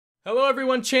Hello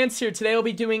everyone, Chance here. Today I'll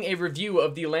be doing a review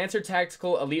of the Lancer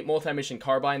Tactical Elite Multi-Mission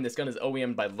Carbine. This gun is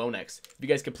OEM'd by Helllllooooo. If you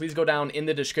guys could please go down in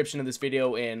the description of this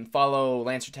video and follow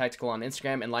Lancer Tactical on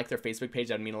Instagram and like their Facebook page.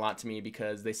 That would mean a lot to me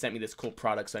because they sent me this cool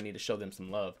product, so I need to show them some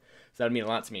love. So that would mean a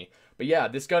lot to me. But yeah,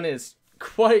 this gun is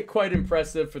quite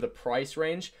impressive for the price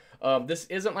range. This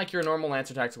isn't like your normal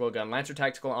Lancer Tactical gun. Lancer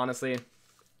Tactical, honestly,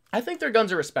 I think their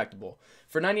guns are respectable.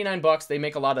 For 99 bucks, they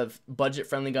make a lot of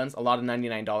budget-friendly guns, a lot of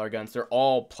 $99 guns. They're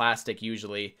all plastic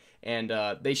usually, and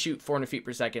they shoot 400 feet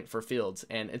per second for fields,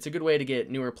 and it's a good way to get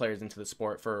newer players into the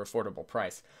sport for an affordable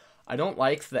price. I don't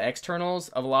like the externals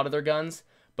of a lot of their guns,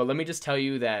 but let me just tell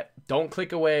you that don't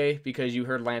click away because you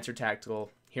heard Lancer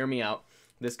Tactical. Hear me out.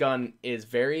 This gun is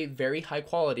very high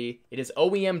quality. It is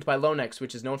OEM'd by Helllllooooo,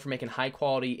 which is known for making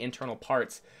high-quality internal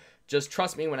parts. Just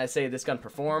trust me when I say this gun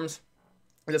performs.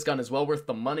 This gun is well worth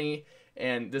the money,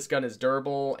 and this gun is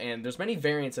durable, and there's many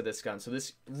variants of this gun, so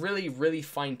this really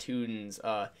fine-tunes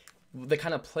the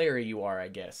kind of player you are, I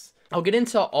guess. I'll get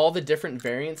into all the different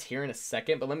variants here in a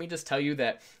second, but let me just tell you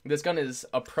that this gun is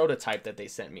a prototype that they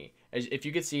sent me. If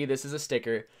you can see, this is a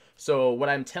sticker, so what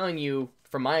I'm telling you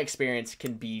from my experience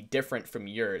can be different from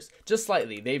yours, just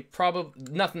slightly. They probably,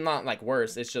 not like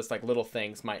worse, it's just like little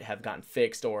things might have gotten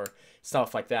fixed or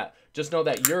stuff like that. Just know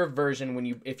that your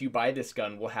version, if you buy this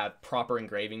gun, will have proper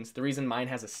engravings. The reason mine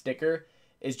has a sticker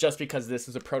is just because this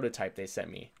is a prototype they sent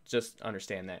me. Just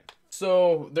understand that.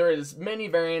 So there is many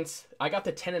variants. I got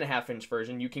the 10.5-inch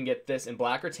version. You can get this in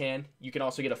black or tan. You can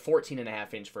also get a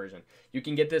 14.5-inch version. You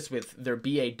can get this with their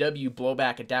BAW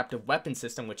blowback adaptive weapon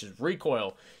system, which is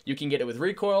recoil. You can get it with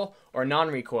recoil or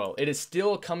non-recoil. It is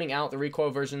still coming out. The recoil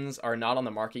versions are not on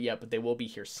the market yet, but they will be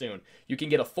here soon. You can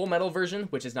get a full metal version,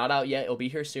 which is not out yet. It'll be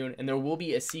here soon, and there will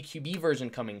be a CQB version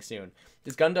coming soon.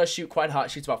 This gun does shoot quite hot.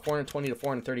 It shoots about 420 to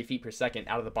 430 feet per second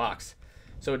out of the box.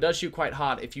 So it does shoot quite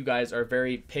hot if you guys are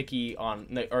very picky on,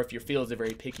 or if your fields are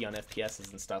very picky on FPSs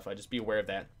and stuff. Just be aware of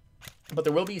that. But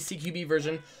there will be a CQB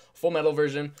version, full metal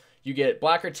version. You get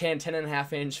black or tan,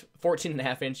 10.5-inch,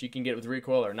 14.5-inch. You can get it with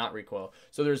recoil or not recoil.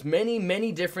 So there's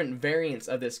many different variants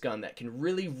of this gun that can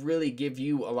really give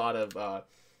you a lot of,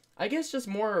 I guess, just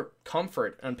more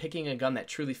comfort on picking a gun that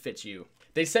truly fits you.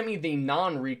 They sent me the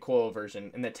non-recoil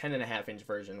version and the 10.5-inch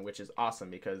version, which is awesome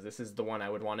because this is the one I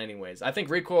would want anyways. I think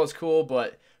recoil is cool,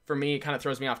 but for me, it kind of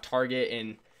throws me off target.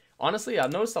 And honestly,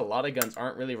 I've noticed a lot of guns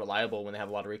aren't really reliable when they have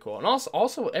a lot of recoil. And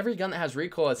also every gun that has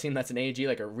recoil, I've seen that's an AG,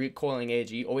 like a recoiling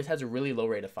AG, always has a really low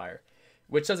rate of fire,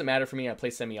 which doesn't matter for me. I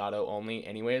play semi-auto only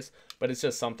anyways, but it's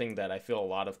just something that I feel a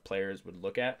lot of players would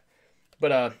look at.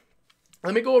 But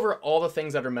let me go over all the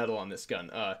things that are metal on this gun.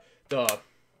 The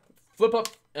flip-up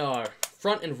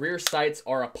front and rear sights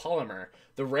are a polymer.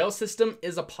 The rail system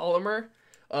is a polymer.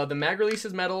 The mag release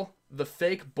is metal. The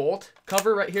fake bolt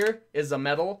cover right here is a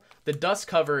metal. The dust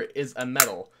cover is a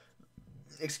metal.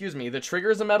 Excuse me. The trigger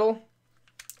is a metal.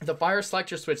 The fire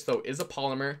selector switch, though, is a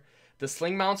polymer. The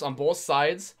sling mounts on both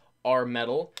sides are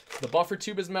metal. The buffer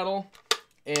tube is metal.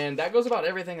 And that goes about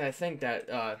everything I think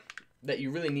that that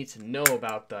you really need to know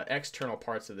about the external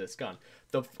parts of this gun.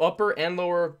 The upper and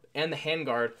lower and the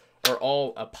handguard are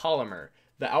all a polymer.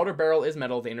 The outer barrel is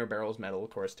metal. The inner barrel is metal, of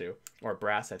course, too. Or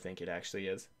brass, I think it actually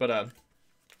is. But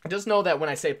just know that when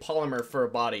I say polymer for a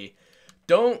body,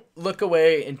 don't look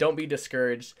away and don't be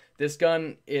discouraged. This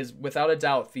gun is, without a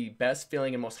doubt, the best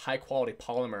feeling and most high-quality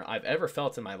polymer I've ever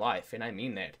felt in my life, and I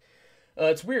mean that.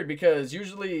 It's weird because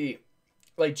usually,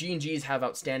 like, G&Gs have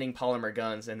outstanding polymer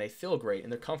guns, and they feel great,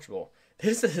 and they're comfortable.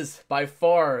 This is, by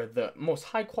far, the most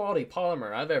high-quality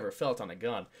polymer I've ever felt on a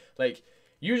gun. Like,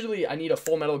 usually I need a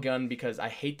full metal gun because I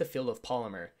hate the feel of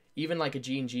polymer, even like a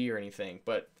G&G or anything.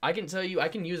 But I can tell you I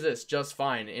can use this just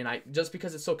fine, and just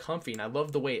because it's so comfy and I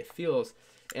love the way it feels.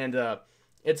 And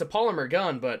it's a polymer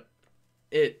gun, but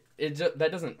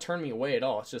that doesn't turn me away at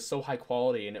all. It's just so high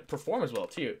quality, and it performs well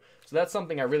too. So that's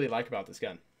something I really like about this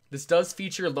gun. This does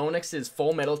feature Helllloooooo's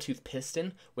full metal tooth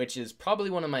piston, which is probably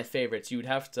one of my favorites. You would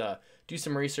have to do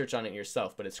some research on it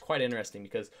yourself, but it's quite interesting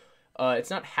because it's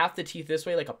not half the teeth this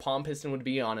way like a palm piston would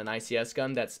be on an ICS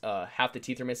gun that's half the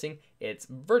teeth are missing. It's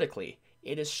vertically.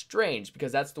 It is strange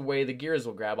because that's the way the gears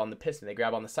will grab on the piston. They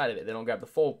grab on the side of it. They don't grab the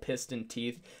full piston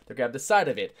teeth. They grab the side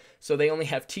of it. So they only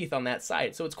have teeth on that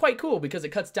side. So it's quite cool because it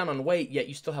cuts down on weight, yet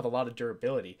you still have a lot of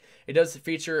durability. It does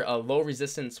feature a low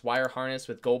resistance wire harness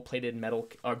with gold-plated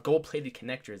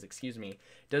connectors, excuse me.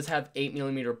 It does have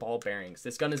 8mm ball bearings.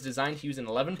 This gun is designed to use an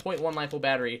 11.1 LiPo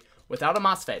battery without a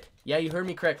MOSFET. Yeah, you heard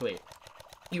me correctly.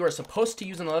 You are supposed to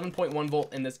use an 11.1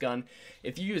 volt in this gun.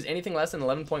 If you use anything less than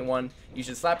 11.1, you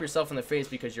should slap yourself in the face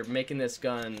because you're making this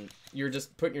gun, you're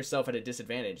just putting yourself at a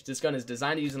disadvantage. This gun is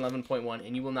designed to use an 11.1,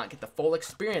 and you will not get the full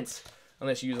experience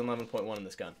unless you use 11.1 in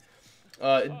this gun.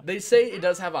 They say it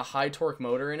does have a high torque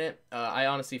motor in it. I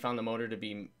honestly found the motor to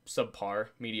be subpar,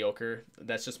 mediocre.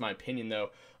 That's just my opinion,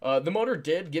 though. The motor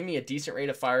did give me a decent rate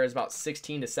of fire. It's about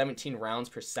 16 to 17 rounds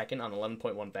per second on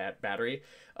 11.1 battery.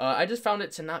 I just found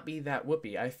it to not be that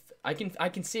whoopee. I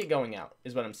can see it going out,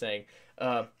 is what I'm saying.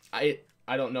 I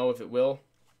don't know if it will.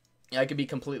 I could be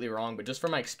completely wrong, but just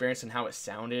from my experience and how it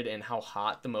sounded and how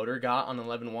hot the motor got on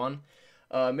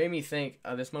 11.1, made me think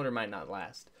this motor might not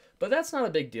last. But that's not a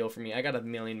big deal for me. I got a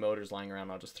million motors lying around.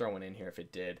 I'll just throw one in here if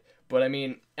it did. But I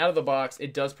mean, out of the box,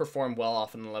 it does perform well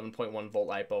off an 11.1 volt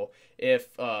LiPo. If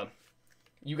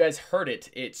you guys heard it,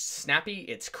 it's snappy,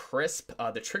 it's crisp.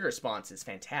 The trigger response is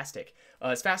fantastic.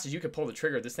 As fast as you could pull the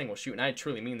trigger, this thing will shoot, and I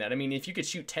truly mean that. I mean, if you could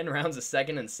shoot 10 rounds a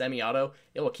second in semi-auto,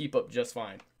 it will keep up just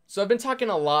fine. So I've been talking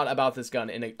a lot about this gun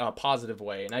in a positive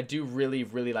way, and I do really,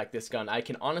 really like this gun. I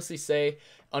can honestly say,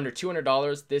 under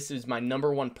 $200, this is my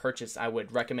 #1 purchase I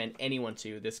would recommend anyone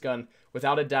to. This gun,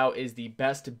 without a doubt, is the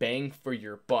best bang for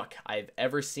your buck I've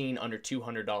ever seen under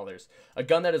 $200. A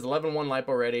gun that is 11.1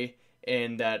 LiPo ready,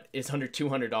 and that is under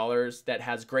 $200, that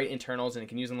has great internals and it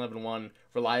can use an 11.1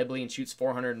 reliably and shoots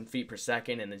 400 feet per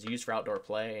second and is used for outdoor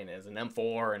play and is an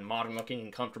M4 and modern looking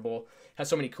and comfortable, has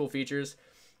so many cool features.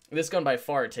 This gun by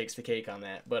far takes the cake on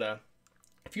that. But a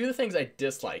few of the things I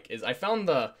dislike is I found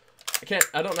I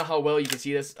don't know how well you can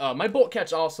see this. My bolt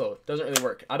catch also doesn't really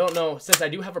work. I don't know, since I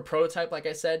do have a prototype, like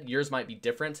I said, yours might be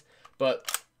different,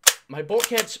 but my bolt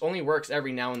catch only works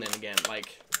every now and then again.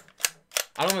 Like,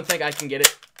 I don't even think I can get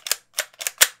it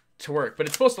to work, but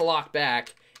it's supposed to lock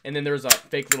back, and then there's a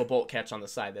fake little bolt catch on the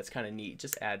side. That's kind of neat.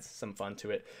 Just adds some fun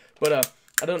to it. But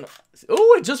I don't know.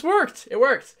 Oh, it just worked. It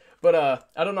worked. But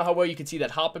I don't know how well you can see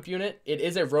that hop-up unit. It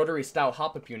is a rotary style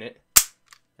hop-up unit.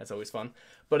 That's always fun.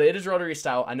 But it is rotary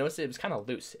style. I noticed it was kind of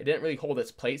loose. It didn't really hold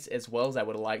its place as well as I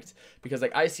would have liked, because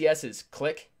like ICS's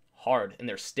click hard and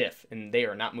they're stiff and they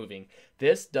are not moving.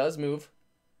 This does move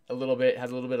a little bit, has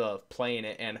a little bit of play in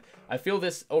it, and I feel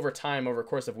this over time, over a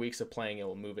course of weeks of playing, it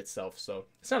will move itself. So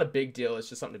it's not a big deal. It's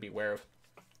just something to be aware of.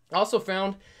 I also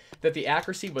found that the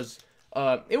accuracy was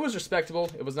it was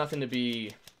respectable. It was nothing to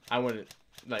be, I wouldn't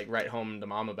like write home to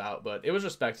mom about, but it was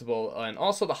respectable. And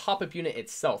also the hop-up unit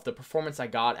itself, the performance I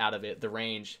got out of it, the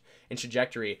range and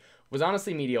trajectory was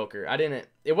honestly mediocre.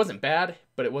 It wasn't bad,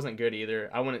 but it wasn't good either.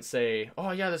 I wouldn't say,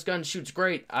 oh yeah, this gun shoots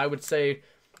great. I would say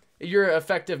your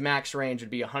effective max range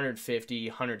would be 150,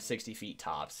 160 feet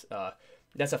tops.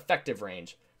 That's effective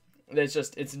range. It's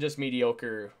just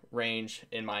mediocre range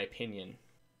in my opinion.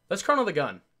 Let's chrono the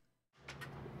gun.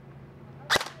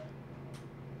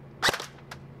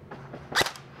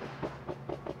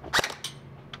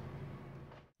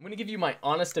 I'm going to give you my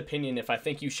honest opinion if I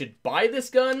think you should buy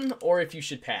this gun or if you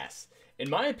should pass. In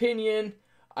my opinion,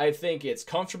 I think it's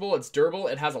comfortable, it's durable,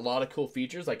 it has a lot of cool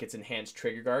features like its enhanced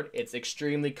trigger guard, it's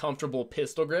extremely comfortable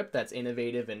pistol grip that's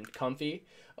innovative and comfy.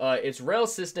 Its rail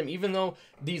system, even though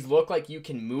these look like you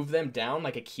can move them down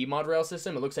like a key mod rail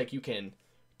system, it looks like you can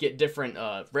get different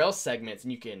rail segments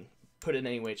and you can put it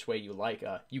any which way you like.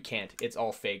 You can't. It's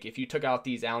all fake. If you took out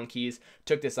these Allen keys,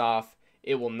 took this off,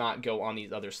 it will not go on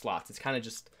these other slots. It's kind of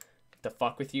just to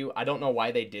fuck with you. I don't know why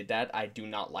they did that. I do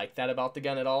not like that about the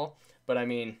gun at all. But I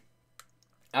mean,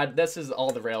 this is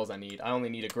all the rails I need. I only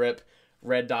need a grip,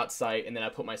 red dot sight, and then I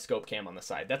put my scope cam on the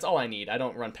side. That's all I need. I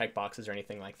don't run peg boxes or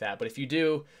anything like that. But if you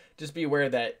do, just be aware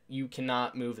that you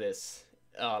cannot move this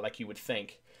like you would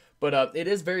think. But it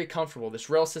is very comfortable. This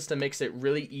rail system makes it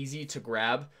really easy to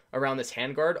grab around this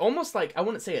handguard. Almost like, I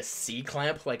wouldn't say a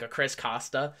C-clamp like a Chris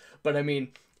Costa, but I mean,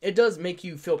 it does make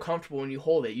you feel comfortable when you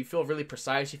hold it. You feel really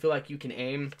precise. You feel like you can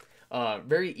aim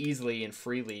very easily and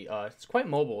freely. It's quite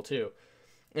mobile too.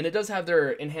 And it does have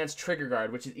their enhanced trigger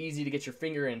guard, which is easy to get your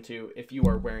finger into if you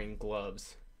are wearing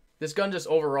gloves. This gun just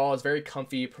overall is very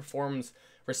comfy, performs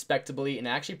respectably, and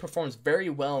actually performs very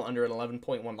well under an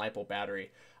 11.1 LiPo battery.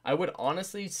 I would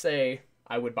honestly say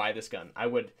I would buy this gun. I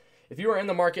would, if you are in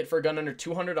the market for a gun under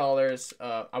 $200,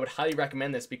 I would highly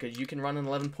recommend this because you can run an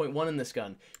 11.1 in this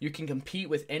gun. You can compete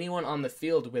with anyone on the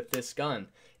field with this gun.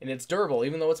 And it's durable,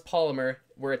 even though it's polymer,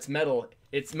 where it's metal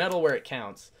where it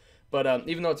counts. But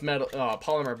even though it's metal,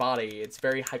 polymer body, it's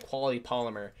very high quality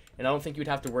polymer. And I don't think you'd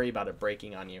have to worry about it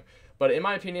breaking on you. But in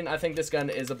my opinion, I think this gun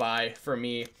is a buy for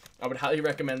me. I would highly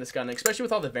recommend this gun, especially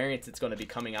with all the variants it's going to be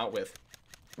coming out with.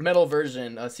 Metal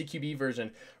version, CQB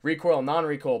version, recoil,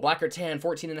 non-recoil, black or tan,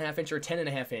 14.5 inch or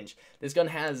 10.5 inch. This gun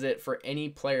has it for any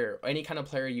player, any kind of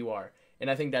player you are. And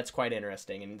I think that's quite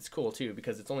interesting, and it's cool too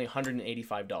because it's only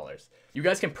 $185. You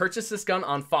guys can purchase this gun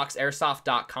on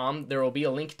foxairsoft.com. There will be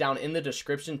a link down in the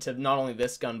description to not only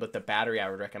this gun, but the battery I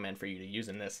would recommend for you to use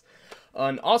in this.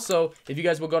 And also, if you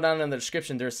guys will go down in the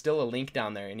description, there's still a link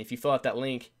down there, and if you fill out that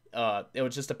link, it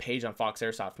was just a page on Fox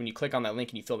Airsoft. When you click on that link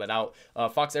and you fill that out,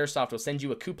 Fox Airsoft will send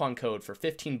you a coupon code for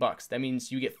 15 bucks. That means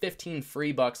you get 15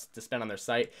 free bucks to spend on their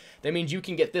site. That means you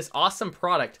can get this awesome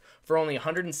product for only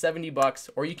 170 bucks,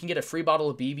 or you can get a free bottle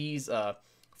of BBs,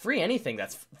 free anything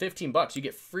that's 15 bucks. You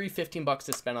get free 15 bucks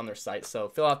to spend on their site. So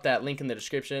fill out that link in the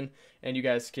description and you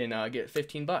guys can get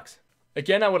 15 bucks.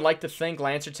 Again, I would like to thank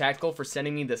Lancer Tactical for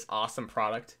sending me this awesome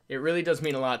product. It really does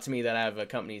mean a lot to me that I have a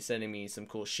company sending me some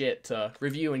cool shit to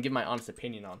review and give my honest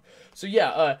opinion on. So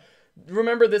yeah,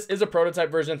 remember this is a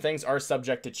prototype version. Things are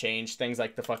subject to change. Things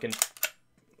like the fucking...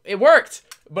 It worked!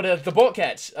 But the bolt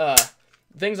catch,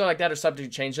 things like that are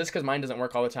subject to change. Just because mine doesn't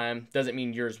work all the time doesn't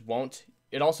mean yours won't.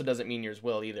 It also doesn't mean yours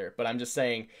will either, but I'm just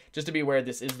saying, just to be aware,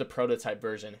 this is the prototype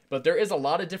version. But there is a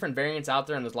lot of different variants out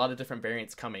there, and there's a lot of different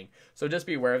variants coming. So just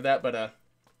be aware of that, but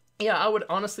yeah, I would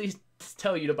honestly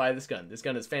tell you to buy this gun. This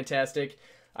gun is fantastic.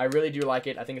 I really do like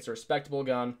it. I think it's a respectable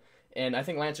gun, and I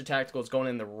think Lancer Tactical is going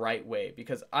in the right way,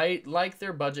 because I like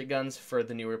their budget guns for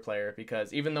the newer player,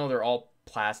 because even though they're all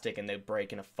plastic and they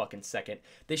break in a fucking second,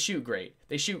 they shoot great.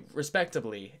 They shoot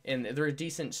respectably, and they're a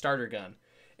decent starter gun.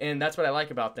 And that's what I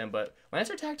like about them. But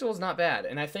Lancer Tactical is not bad.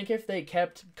 And I think if they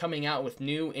kept coming out with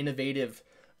new, innovative,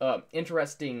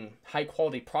 interesting,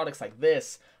 high-quality products like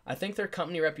this, I think their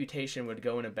company reputation would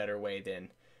go in a better way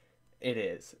than it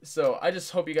is. So I just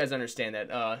hope you guys understand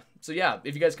that. So yeah,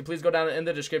 if you guys could please go down in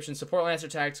the description, support Lancer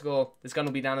Tactical. This gun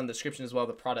will be down in the description as well,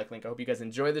 the product link. I hope you guys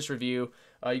enjoy this review.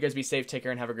 You guys be safe, take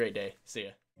care, and have a great day. See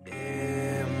ya.